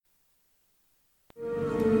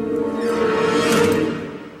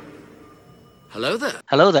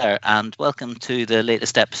Hello there, and welcome to the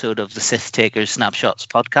latest episode of the Sith Takers Snapshots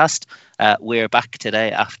podcast. We're back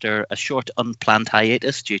today after a short unplanned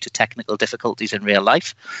hiatus due to technical difficulties in real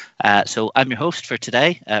life. So I'm your host for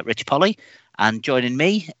today, Rich Polly, and joining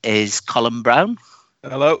me is Colin Brown.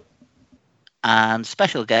 Hello. And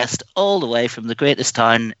special guest all the way from the greatest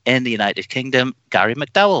town in the United Kingdom, Gary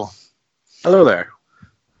McDowell. Hello there.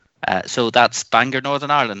 So that's Bangor,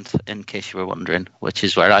 Northern Ireland, in case you were wondering, which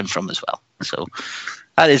is where I'm from as well. So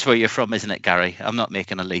that is where you're from, isn't it, Gary? I'm not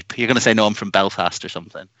making a leap. You're going to say, no, I'm from Belfast or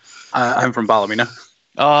something. I'm from Ballymena.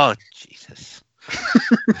 Oh, Jesus.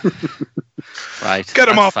 Right. Get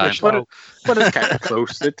him off the show. But it's kind of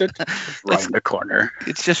close. It's round the corner.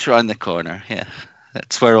 It's just round the corner, yeah.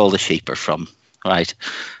 That's where all the sheep are from, right?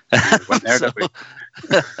 Went there, did we?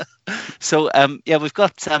 So we've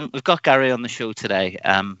got Gary on the show today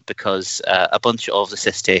because a bunch of the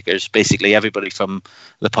Sith Takers, basically everybody from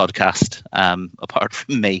the podcast, apart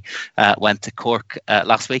from me, went to Cork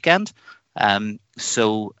last weekend. And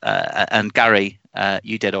Gary,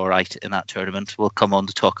 you did all right in that tournament. We'll come on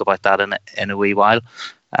to talk about that in a wee while.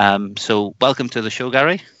 So welcome to the show,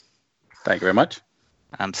 Gary. Thank you very much.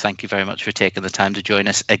 And thank you very much for taking the time to join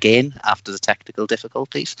us again after the technical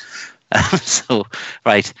difficulties.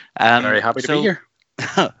 Right. Very happy to be here.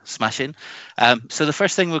 Smashing. So the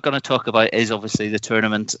first thing we're going to talk about is obviously the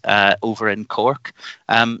tournament over in Cork.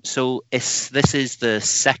 So this is the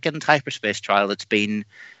second hyperspace trial that's been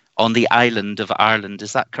on the island of Ireland.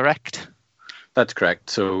 Is that correct? That's correct.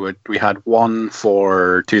 So we had one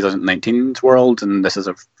for 2019's World, and this is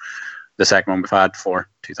the second one we've had for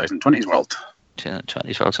 2020's World.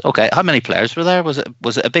 2020's World. Okay. How many players were there? Was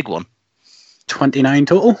it a big one? 29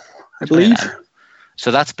 total, I believe. 29. So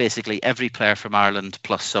that's basically every player from Ireland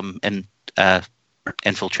plus some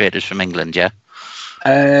infiltrators from England, yeah?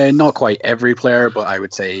 Not quite every player, but I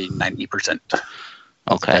would say 90%.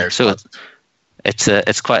 Okay, so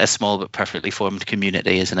it's quite a small but perfectly formed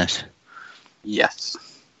community, isn't it? Yes.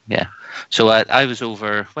 Yeah. So I was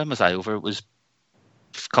over. When was I over? It was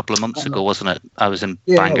a couple of months ago, wasn't it? I was in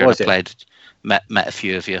Bangor. I played, met a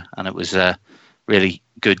few of you, and it was a really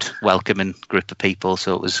good, welcoming group of people.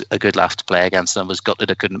 So it was a good laugh to play against them. I was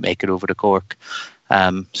gutted I couldn't make it over to Cork.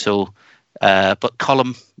 But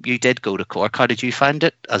Colin, you did go to Cork. How did you find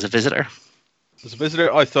it as a visitor? As a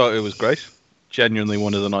visitor, I thought it was great. Genuinely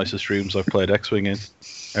one of the nicest rooms I've played X-Wing in.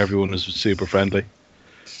 Everyone was super friendly.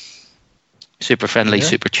 Super friendly,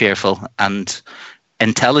 super cheerful, and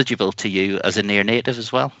intelligible to you as a near native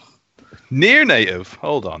as well. Near native?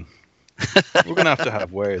 Hold on. We're going to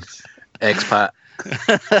have words. Expat.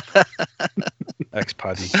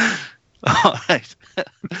 Expaddy. All right.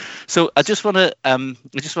 So I just want to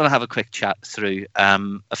have a quick chat through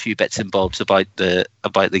a few bits and bobs about the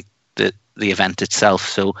event itself.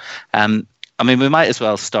 So we might as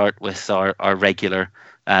well start with our regular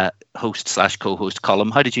host/co-host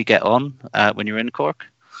Colin. How did you get on when you were in Cork?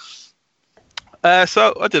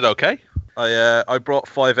 So I did okay. I brought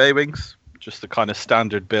 5 A-Wings, just the kind of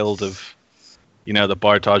standard build of, the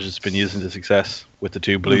Bartage has been using to success with the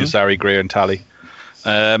 2 blues, Zari, Greer and Tally.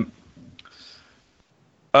 And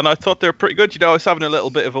I thought they were pretty good. I was having a little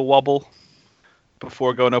bit of a wobble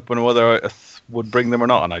before going up on whether I would bring them or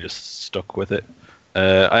not, and I just stuck with it.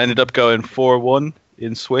 I ended up going 4-1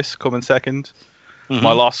 in Swiss, coming second.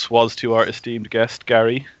 My loss was to our esteemed guest,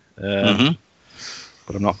 Gary. But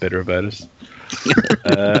I'm not bitter about it.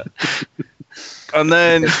 And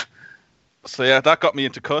then... So that got me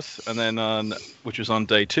into cut, and then which was on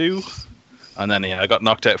day 2, and then I got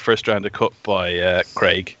knocked out first round of cut by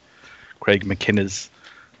Craig McInnes.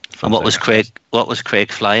 And what was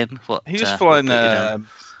Craig flying? He was flying a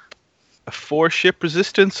 4-ship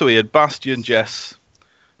resistance, so he had Bastion, Jess,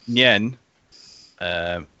 Nyen,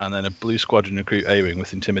 and then a Blue Squadron recruit A-Wing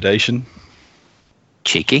with intimidation.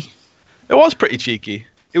 Cheeky. It was pretty cheeky.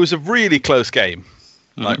 It was a really close game,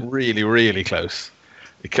 like really, really close.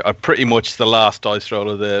 Pretty much the last dice roll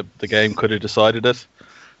of the game could have decided it.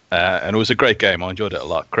 And it was a great game. I enjoyed it a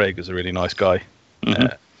lot. Craig is a really nice guy.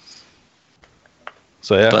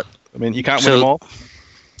 So, yeah. But, you can't win them all.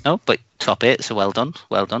 No, but top 8, so well done.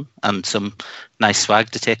 Well done. And some nice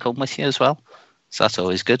swag to take home with you as well. So that's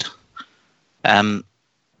always good.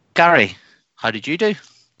 Gary, how did you do?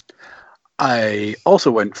 I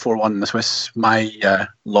also went 4-1 in the Swiss. My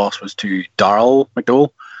loss was to Darryl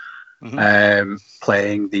McDowell.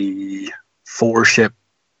 Playing the 4-ship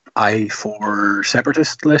I4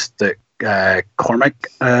 separatist list that Cormac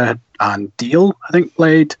and Deal, I think,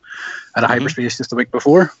 played at a hyperspace just the week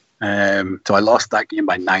before. So I lost that game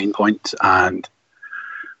by 9 points, and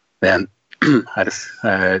then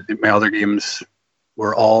my other games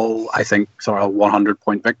were all, I think, sort of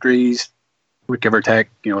 100-point victories, give or take,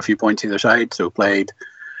 a few points either side. So played,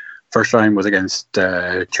 first round was against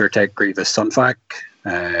Churtek Grievous Sunfac.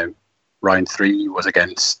 Round 3 was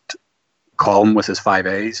against Colm with his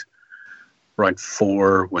 5As. Round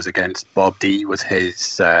 4 was against Bob D with his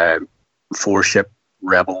 4-ship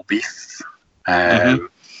Rebel Beef.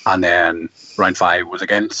 And then round 5 was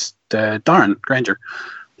against Darren Granger,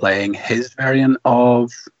 playing his variant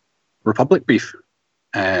of Republic Beef.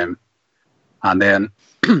 And then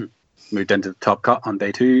moved into the top cut on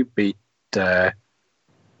day 2, beat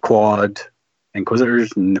Quad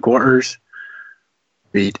Inquisitors in the quarters,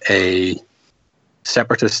 beat a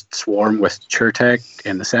Separatist Swarm with Churtek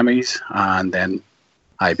in the semis, and then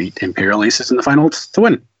I beat Imperial Aces in the finals to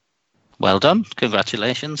win. Well done.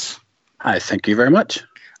 Congratulations. I thank you very much.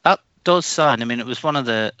 That does sound, it was one of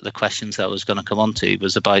the questions that I was going to come on to,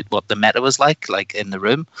 was about what the meta was like in the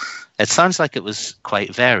room. It sounds like it was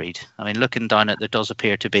quite varied. Looking down it, there does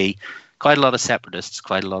appear to be quite a lot of Separatists,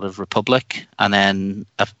 quite a lot of Republic, and then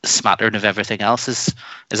a smattering of everything else. Is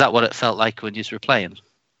that what it felt like when you were playing?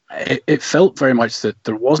 It felt very much that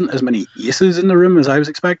there wasn't as many aces in the room as I was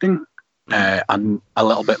expecting, and a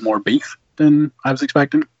little bit more beef than I was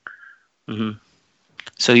expecting. Mm-hmm.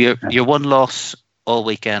 So your one loss all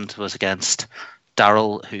weekend was against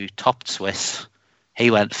Daryl, who topped Swiss.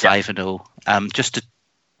 He went 5-0. Just to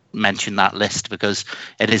mention that list, because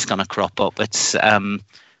it is going to crop up. It's the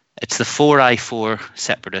 4i4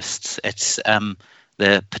 Separatists. It's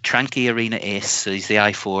the Petranki Arena Ace. So he's the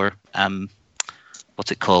i4.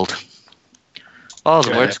 What's it called? Oh,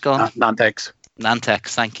 the word's gone. Nantex. Nantex,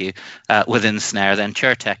 thank you. Within Snare. Then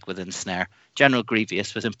Churtek within Snare. General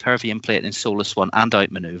Grievous with Impervium Plate in Solus 1 and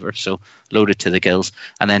Outmaneuver, so loaded to the gills.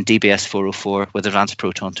 And then DBS 404 with Advanced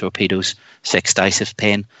Proton Torpedoes, 6 Dice of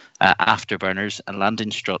Pain, Afterburners, and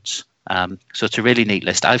Landing Struts. So it's a really neat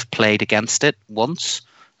list. I've played against it once.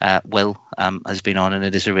 Will has been on, and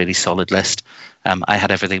it is a really solid list. I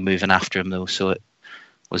had everything moving after him, though, so it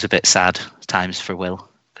was a bit sad times for Will,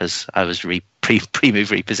 because I was pre-move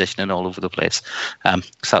repositioning all over the place. So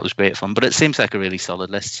that was great fun. But it seems like a really solid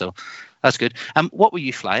list, so that's good. What were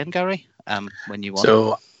you flying, Gary, when you won?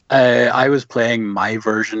 So I was playing my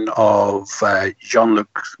version of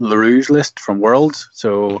Jean-Luc Leroux's list from Worlds.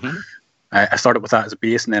 So I started with that as a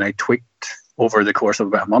base, and then I tweaked over the course of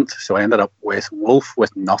about a month. So I ended up with Wolf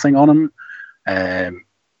with nothing on him,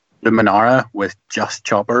 Luminara with just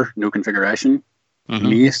Chopper, no configuration,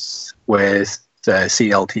 Mace with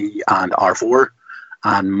CLT and R4,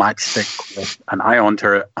 and Matchstick with an Ion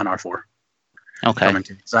turret and R4. Okay. Coming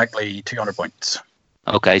to exactly 200 points.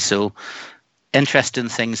 Okay, so interesting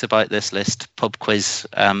things about this list. Pub quiz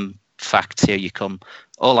facts, here you come.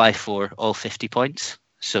 All I4, all 50 points.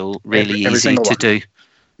 So really every easy to one. do.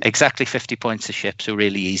 Exactly 50 points a ship, so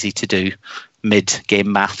really easy to do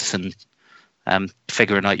mid-game maths and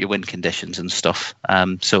figuring out your win conditions and stuff.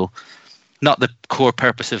 So not the core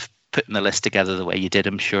purpose of putting the list together the way you did,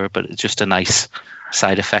 I'm sure, but it's just a nice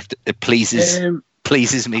side effect. It pleases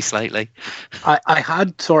me slightly. I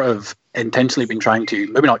had sort of intentionally been trying to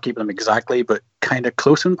maybe not keep them exactly, but kind of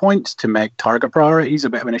close in points to make target priorities a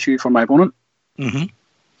bit of an issue for my opponent. Just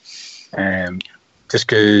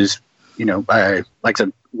because, like I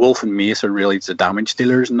said, Wolf and Mace are really the damage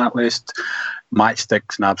dealers in that list.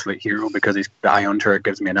 Matchstick's an absolute hero because the Ion turret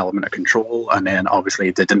gives me an element of control, and then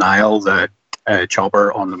obviously the denial, the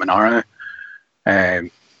chopper on the Minara,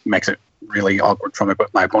 makes it really awkward for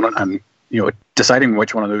my opponent. And deciding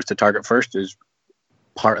which one of those to target first is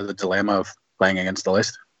part of the dilemma of playing against the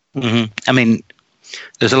list.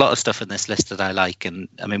 There's a lot of stuff in this list that I like, and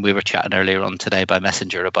we were chatting earlier on today by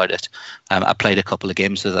Messenger about it. I played a couple of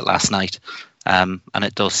games with it last night, and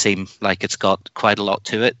it does seem like it's got quite a lot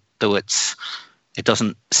to it, though it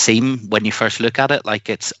doesn't seem, when you first look at it, like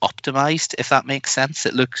it's optimized, if that makes sense.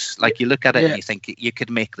 It looks like you look at it and you think you could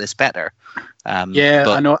make this better. But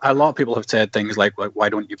I know a lot of people have said things like why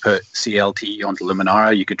don't you put CLT onto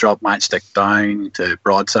Luminara? You could drop Matchstick down to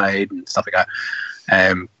Broadside and stuff like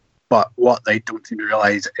that. But what they don't seem to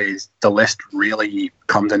realise is the list really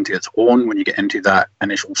comes into its own when you get into that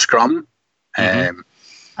initial scrum. And,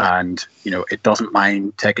 it doesn't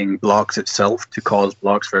mind taking blocks itself to cause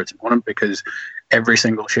blocks for its opponent, because every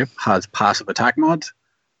single ship has passive attack mods,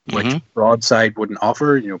 which Broadside wouldn't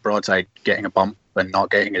offer. Broadside getting a bump and not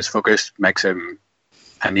getting his focus makes him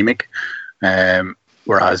anemic.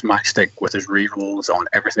 Whereas Matchstick with his rerolls on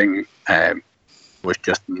everything was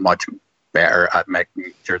just much better at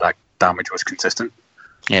making sure that damage was consistent.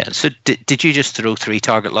 Yeah. So did you just throw 3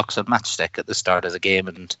 target locks on Matchstick at the start of the game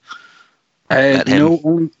and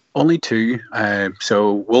only 2.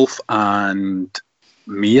 So Wolf and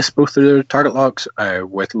mace both of their target locks.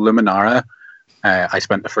 With Luminara, I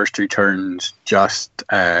spent the first 2 turns just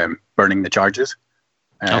burning the charges.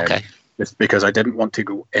 Okay. Just because I didn't want to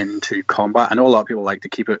go into combat. I know a lot of people like to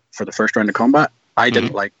keep it for the first round of combat. I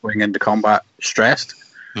didn't like going into combat stressed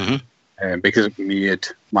because it made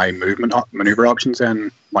my maneuver options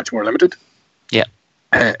then much more limited. Yeah.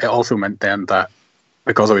 It also meant then that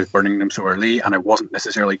because I was burning them so early and I wasn't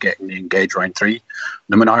necessarily getting the engage round 3,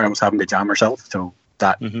 Luminara was having to jam herself, so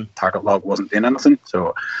that target log wasn't doing anything.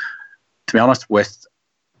 So, to be honest, with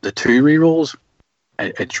the 2 rerolls,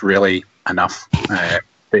 it's really enough.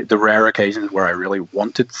 The rare occasions where I really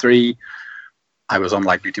wanted 3, I was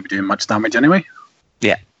unlikely to be doing much damage anyway.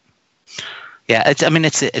 Yeah. Yeah, it's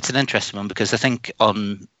an interesting one because I think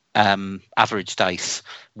on average dice,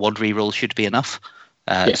 1 reroll should be enough.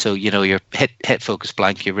 So, your hit focus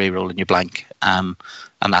blank, your reroll and your blank. And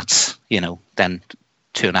that's, then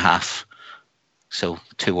 2.5. So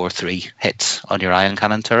 2 or 3 hits on your ion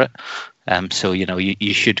cannon turret. So,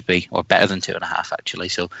 you should be, or better than 2.5 actually.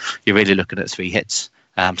 So you're really looking at 3 hits.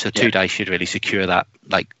 So 2 dice should really secure that,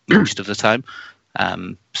 like most of the time.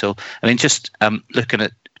 So, just looking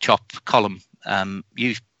at Chop Column,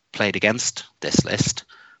 you've played against this list.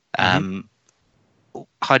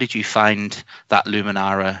 How did you find that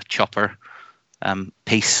Luminara Chopper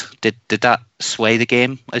piece? Did that sway the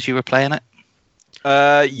game as you were playing it?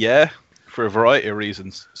 Yeah, for a variety of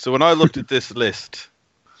reasons. So when I looked at this list,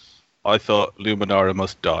 I thought Luminara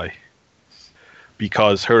must die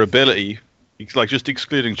because her ability, like just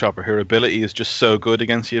excluding Chopper, her ability is just so good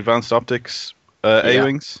against the advanced optics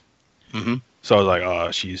A-wings. So I was like,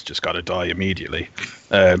 oh, she's just got to die immediately.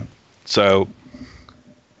 So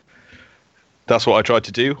that's what I tried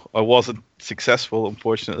to do. I wasn't successful,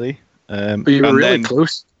 unfortunately. But you were really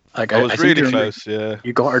close. Like, I was really close, yeah.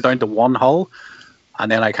 You got her down to 1 hull,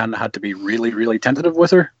 and then I kind of had to be really, really tentative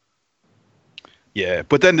with her. Yeah,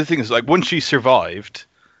 but then the thing is, like, once she survived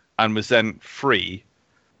and was then free,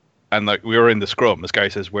 and like we were in the scrum, as Gary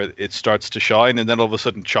says, where it starts to shine, and then all of a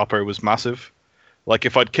sudden Chopper was massive. Like,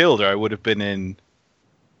 if I'd killed her, I would have been in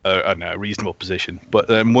a reasonable position. But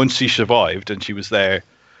then once she survived and she was there,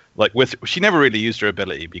 like she never really used her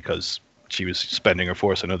ability because she was spending her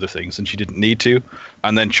force on other things and she didn't need to.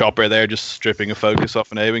 And then Chopper there just stripping a focus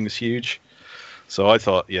off an A-wing is huge. So I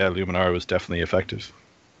thought, yeah, Luminara was definitely effective.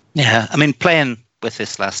 Yeah, playing with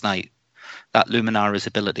this last night, that Luminara's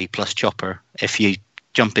ability plus Chopper, if you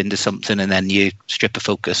jump into something and then you strip a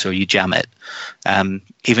focus or you jam it,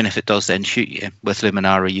 even if it does then shoot you, with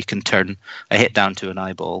Luminara you can turn a hit down to an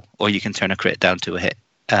eyeball, or you can turn a crit down to a hit,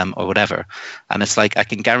 or whatever. And it's like, I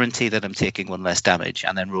can guarantee that I'm taking 1 less damage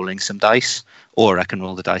and then rolling some dice, or I can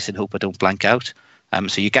roll the dice and hope I don't blank out.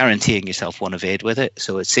 So you're guaranteeing yourself 1 evade with it.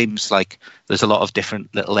 So it seems like there's a lot of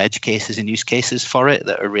different little edge cases and use cases for it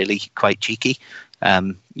that are really quite cheeky.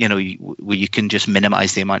 Where you can just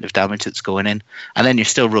minimize the amount of damage that's going in, and then you're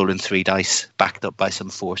still rolling 3 dice backed up by some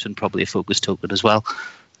force and probably a focus token as well.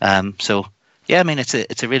 So yeah,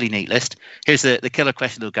 it's a really neat list. Here's the killer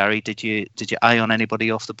question though, Gary. Did you eye on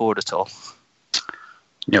anybody off the board at all?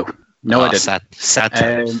 No, I didn't.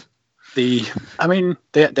 Sad. The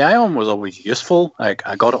Ion was always useful. Like,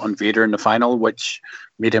 I got it on Vader in the final, which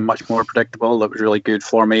made him much more predictable. That was really good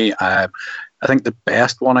for me. I think the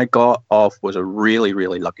best one I got off was a really,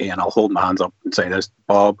 really lucky, and I'll hold my hands up and say this,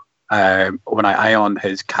 Bob. When I Ioned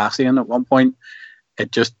his Cassian at one point,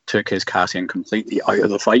 it just took his Cassian completely out of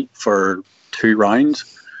the fight for 2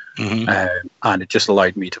 rounds. And it just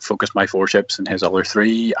allowed me to focus my 4 ships and his other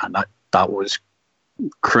 3, and that was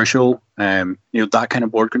crucial. That kind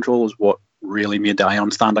of board control is what really made the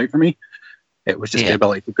Ion stand out for me. It was just the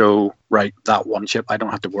ability to go, right, that 1 ship I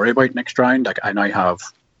don't have to worry about next round. Like, I now have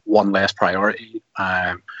 1 less priority,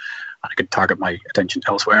 and I could target my attention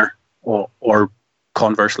elsewhere. Or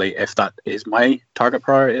conversely, if that is my target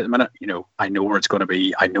priority at the minute, I know where it's going to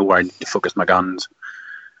be. I know where I need to focus my guns,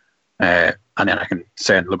 and then I can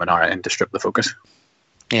send Luminara in to strip the focus.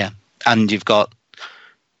 Yeah, and you've got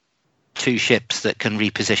 2 ships that can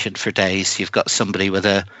reposition for days. You've got somebody with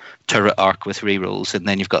a turret arc with rerolls, and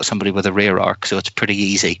then you've got somebody with a rear arc, so it's pretty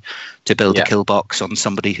easy to build a kill box on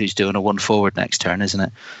somebody who's doing a 1 forward next turn, isn't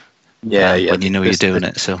it? Yeah. When you're doing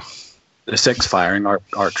it. So the 6 firing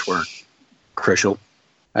arcs were crucial.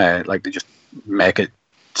 They just make it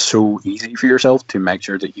so easy for yourself to make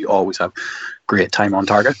sure that you always have great time on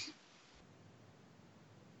target.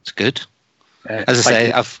 It's good. As I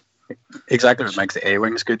say, I've exactly what makes the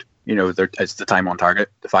A-wings good. It's the time on target.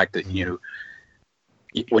 The fact that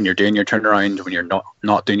when you're doing your turnaround, when you're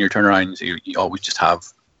not doing your turnarounds, you always just have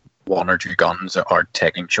 1 or 2 guns that are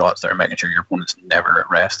taking shots that are making sure your opponent's never at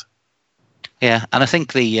rest. Yeah, and I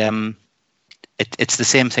think it's the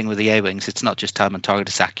same thing with the A-Wings. It's not just time on target,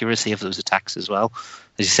 it's accuracy of those attacks as well.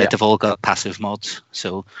 As you said, they've all got passive mods.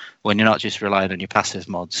 So when you're not just relying on your passive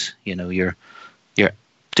mods, you're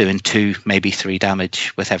doing 2, maybe 3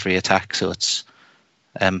 damage with every attack. So it's,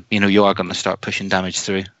 you are going to start pushing damage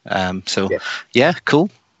through. Yeah, cool.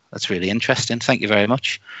 That's really interesting. Thank you very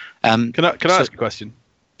much. Can I ask a question?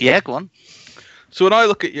 Yeah, go on. So when I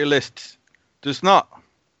look at your list, there's not...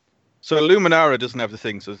 So Luminara doesn't have the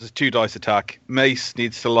thing, so there's 2 dice attack. Mace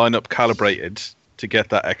needs to line up calibrated to get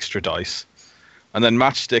that extra dice. And then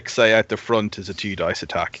Matchstick, say, out the front is a 2 dice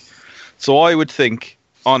attack. So I would think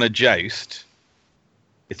on a joust,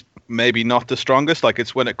 it's maybe not the strongest. Like,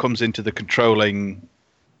 it's when it comes into the controlling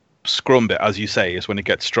scrum bit, as you say, is when it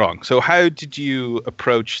gets strong. So how did you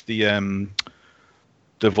approach the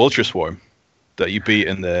Vulture Swarm that you beat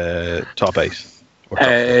in the top 8?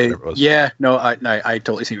 I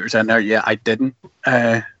totally see what you're saying there. Yeah, I didn't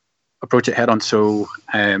approach it head on. So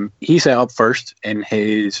he set up first in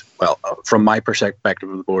his, from my perspective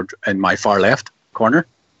of the board, in my far left corner.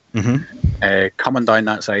 Mm-hmm. Coming down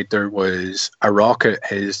that side, there was a rock at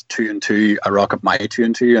his 2-2, a rock at my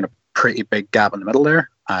 2-2, and a pretty big gap in the middle there.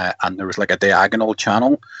 And there was like a diagonal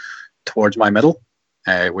channel towards my middle,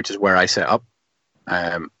 which is where I set up.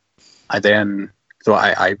 So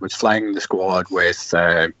I was flying the squad with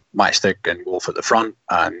Matchstick and Wolf at the front,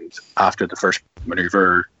 and after the first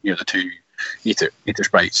maneuver, the 2 ether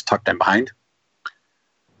sprites tucked in behind.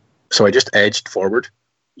 So I just edged forward.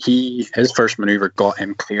 His first maneuver got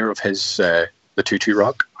him clear of his the 2-2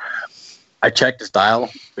 rock. I checked his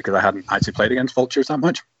dial because I hadn't actually played against vultures that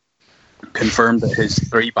much. Confirmed that his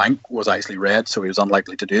 3 bank was actually red, so he was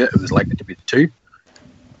unlikely to do it. It was likely to be the 2.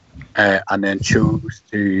 And then chose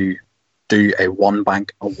to do a 1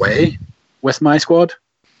 bank away with my squad,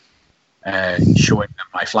 showing them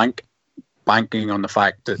my flank, banking on the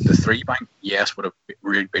fact that the 3 bank, yes, would have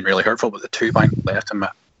been really hurtful, but the 2 bank left him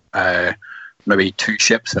maybe 2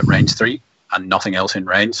 ships at range 3 and nothing else in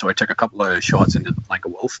range. So I took a couple of shots into the flank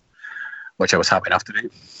of Wolf, which I was happy enough to do.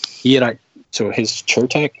 So his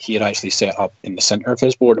Churtek, he had actually set up in the center of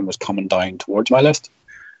his board and was coming down towards my list.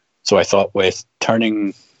 So I thought, with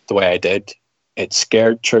turning the way I did, it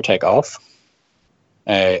scared Churtek off,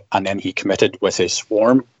 and then he committed with his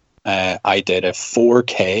swarm. I did a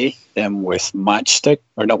 4K then with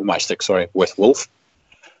with Wolf,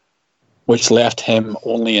 which left him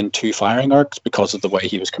only in 2 firing arcs because of the way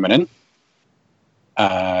he was coming in.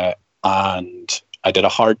 And I did a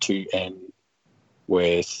hard 2 in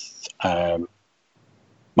with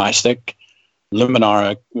Matchstick.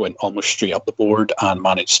 Luminara went almost straight up the board and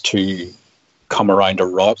managed to come around a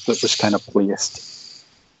rock that was kind of placed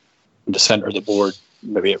in the center of the board,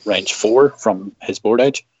 maybe at range 4 from his board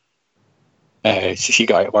edge. So she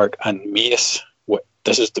got out of arc, and Mace,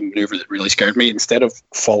 this is the maneuver that really scared me. Instead of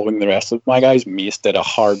following the rest of my guys, Mace did a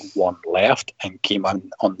hard 1 left and came on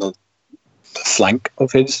the flank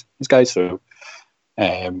of his guys. So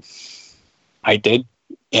I did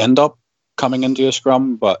end up coming into a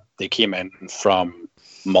scrum, but they came in from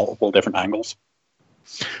multiple different angles.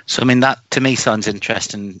 So, I mean, that to me sounds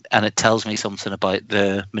interesting, and it tells me something about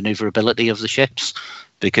the maneuverability of the ships,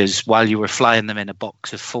 because while you were flying them in a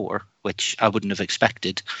box of 4, which I wouldn't have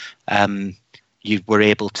expected, you were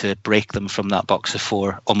able to break them from that box of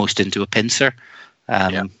 4 almost into a pincer,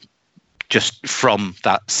 just from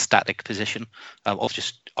that static position of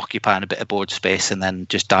just occupying a bit of board space and then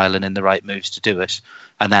just dialing in the right moves to do it.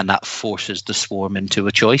 And then that forces the swarm into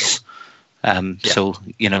a choice. So,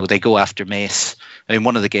 they go after Mace. I mean,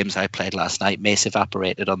 one of the games I played last night, Mace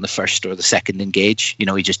evaporated on the first or the second engage. He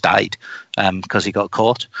just died because he got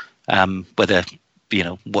caught with a,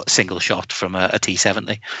 single shot from a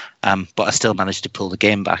T-70. But I still managed to pull the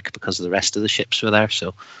game back because the rest of the ships were there.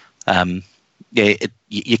 So,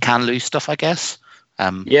 you can lose stuff, I guess.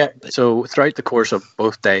 So throughout the course of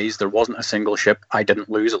both days, there wasn't a single ship I didn't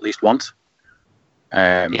lose at least once.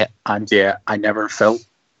 And I never felt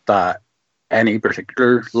that any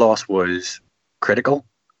particular loss was critical.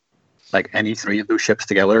 Like, any 3 of those ships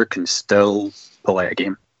together can still pull out a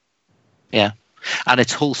game. Yeah. And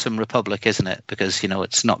it's wholesome Republic, isn't it? Because,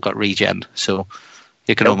 it's not got regen. So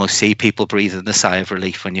you can almost see people breathing the sigh of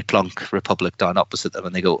relief when you plonk Republic down opposite them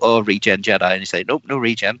and they go, "Oh, regen Jedi." And you say, "Nope, no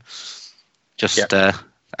regen."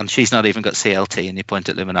 And she's not even got CLT, and you point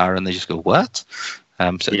at Luminara and they just go, "What?"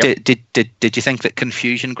 Did you think that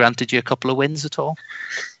Confusion granted you a couple of wins at all?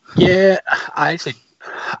 Yeah, I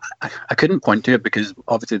couldn't point to it because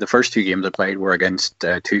obviously the first 2 games I played were against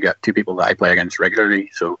two people that I play against regularly.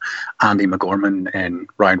 So Andy McGorman in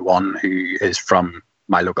round 1, who is from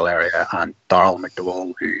my local area, and Darryl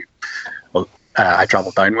McDowell, who I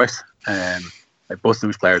travelled down with. Like both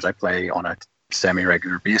those players I play on a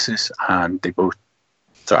semi-regular basis, and they both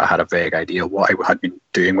sort of had a vague idea of what I had been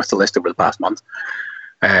doing with the list over the past month.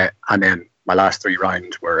 And then my last 3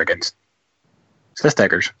 rounds were against Swiss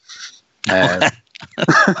takers. Bet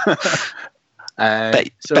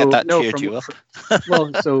that cheered you up.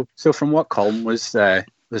 So from what Colm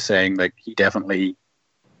was saying, like he definitely,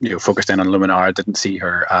 focused in on Luminar, didn't see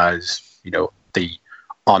her as, the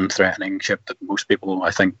unthreatening ship that most people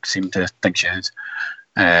I think seem to think she is.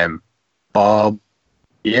 Bob,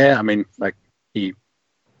 yeah, I mean, like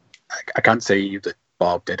I can't say that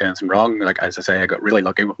Bob did anything wrong. Like as I say, I got really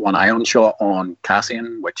lucky with one ion shot on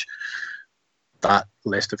Cassian, which that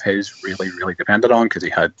list of his really, really depended on because he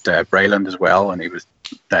had Brayland as well, and he was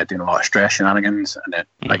doing a lot of stress shenanigans. And then,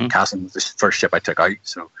 like Cassian was the first ship I took out,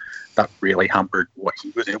 so that really hampered what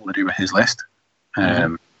he was able to do with his list.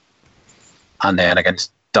 And then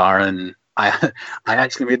against Darren, I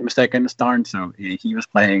actually made the mistake against Darren. So he was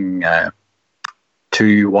playing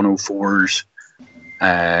 2 104s,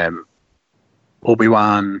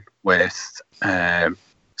 Obi-Wan with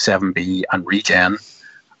 7B and Regen,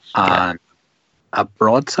 and a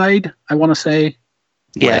broadside, I want to say.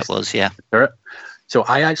 Yeah, it was, yeah. So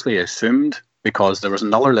I actually assumed, because there was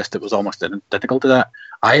another list that was almost identical to that,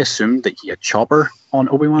 I assumed that he had Chopper on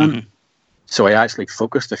Obi-Wan. So I actually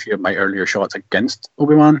focused a few of my earlier shots against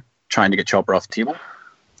Obi-Wan, trying to get Chopper off the table.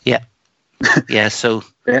 Yeah. Yeah, so...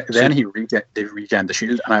 then he regened the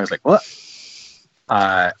shield, and I was like, what?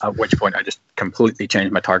 At which point I just completely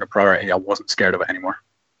changed my target priority. I wasn't scared of it anymore.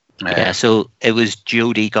 Yeah, so it was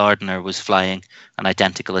Jody Gardner was flying an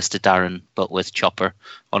identical list to Darren, but with Chopper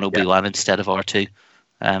on Obi-Wan instead of R2.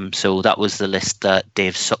 So that was the list that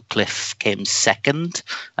Dave Sutcliffe came second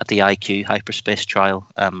at the IQ Hyperspace Trial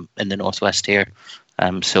in the Northwest here.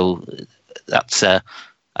 So that's a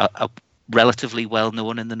relatively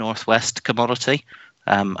well-known in the Northwest commodity.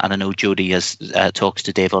 And I know Jody talks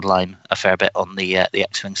to Dave online a fair bit on the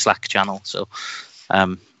X-Wing Slack channel.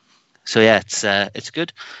 So yeah, it's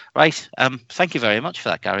good. Right. Thank you very much for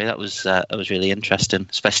that, Gary. That was really interesting,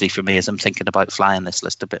 especially for me as I'm thinking about flying this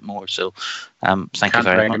list a bit more. So thank you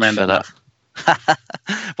very much for that.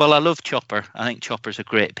 Well, I love Chopper. I think Chopper's a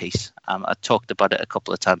great piece. I talked about it a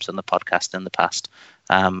couple of times on the podcast in the past,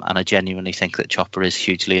 and I genuinely think that Chopper is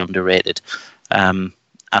hugely underrated. And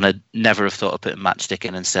I'd never have thought of putting Matchstick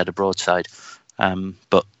in instead of Broadside.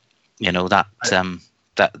 But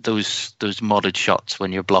that those modded shots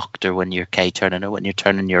when you're blocked or when you're K-turning or when you're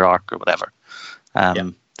turning your arc or whatever,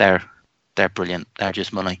 they're brilliant. They're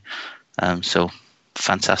just money. So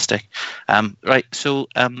fantastic. Right, so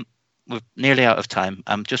we're nearly out of time.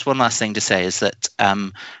 Just one last thing to say is that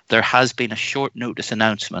there has been a short notice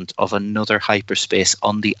announcement of another hyperspace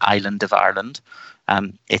on the island of Ireland.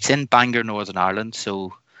 It's in Bangor, Northern Ireland.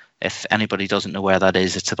 So if anybody doesn't know where that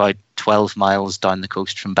is, it's about 12 miles down the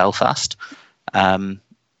coast from Belfast.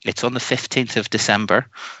 It's on the 15th of December.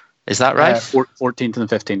 Is that right? 14th and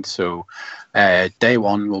 15th. So day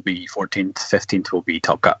 1 will be 14th, 15th will be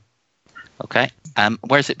Top Cut. Okay.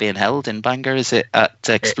 Where's it being held in Bangor? Is it at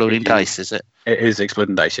Exploding Dice? Is it? It is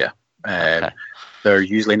Exploding Dice, yeah. Okay. They're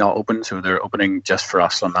usually not open, so they're opening just for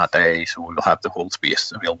us on that day. So we'll have the whole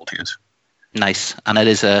space available to us. Nice. And it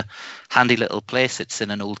is a handy little place. It's in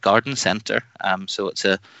an old garden centre. So it's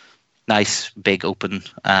a nice, big, open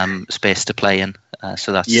space to play in.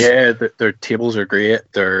 So that's their tables are great.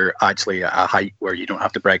 They're actually at a height where you don't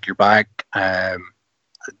have to break your back.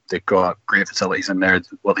 They've got great facilities in there.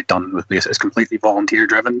 What they've done with this is completely volunteer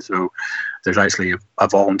driven. So there's actually a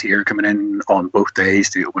volunteer coming in on both days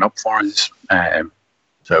to open up for us.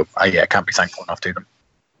 So I can't be thankful enough to them.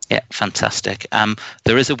 Yeah, fantastic.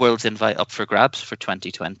 There is a World's Invite up for grabs for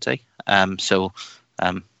 2020. That's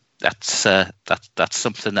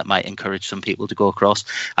something that might encourage some people to go across.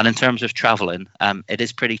 And in terms of travelling, it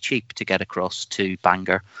is pretty cheap to get across to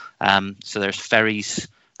Bangor. So there's ferries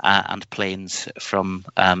and planes from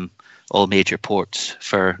all major ports.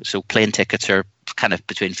 So plane tickets are kind of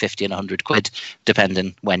between 50 and 100 quid,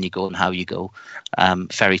 depending when you go and how you go.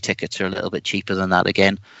 Ferry tickets are a little bit cheaper than that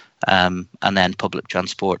again. And then public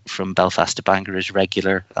transport from Belfast to Bangor is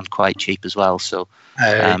regular and quite cheap as well. So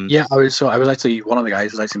I was actually, one of the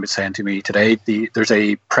guys was actually saying to me today, there's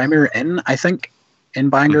a Premier Inn, I think, in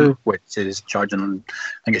Bangor, which is charging, I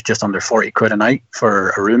think it's just under 40 quid a night for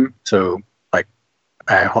a room. So like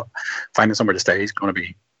finding somewhere to stay is going to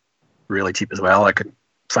be really cheap as well. I could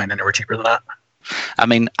find anywhere cheaper than that. I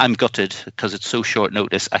mean, I'm gutted because it's so short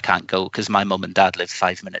notice. I can't go because my mum and dad live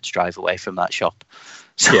 5 minutes drive away from that shop.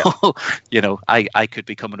 So, I could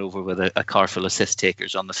be coming over with a car full of cyst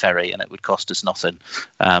takers on the ferry, and it would cost us nothing.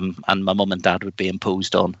 And my mum and dad would be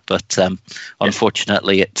imposed on. But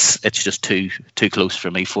unfortunately, it's just too close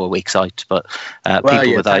for me 4 weeks out. But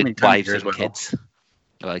people without wives and kids.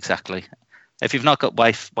 Well, exactly. If you've not got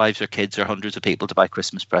wives or kids or hundreds of people to buy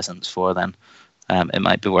Christmas presents for, then it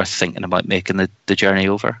might be worth thinking about making the journey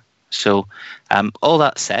over. So, all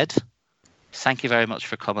that said, thank you very much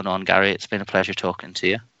for coming on, Gary. It's been a pleasure talking to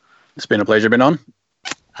you. It's been a pleasure being on.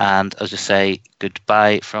 And I'll just say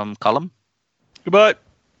goodbye from Colm. Goodbye.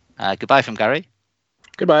 Goodbye from Gary.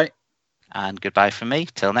 Goodbye. And goodbye from me.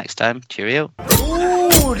 Till next time. Cheerio.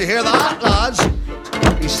 Ooh, do you hear that, lads?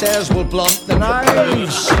 He says we'll blunt the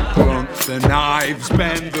knives. Blunt the knives,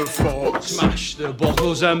 bend the forks, smash the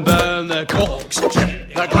bottles and burn the corks,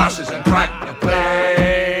 chip the glasses and crack the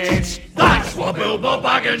plates. That's what Bilbo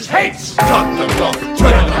Baggins hates. Cut the cloth, trim the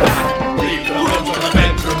hat, leave the room for the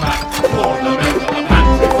bedroom mat, pour the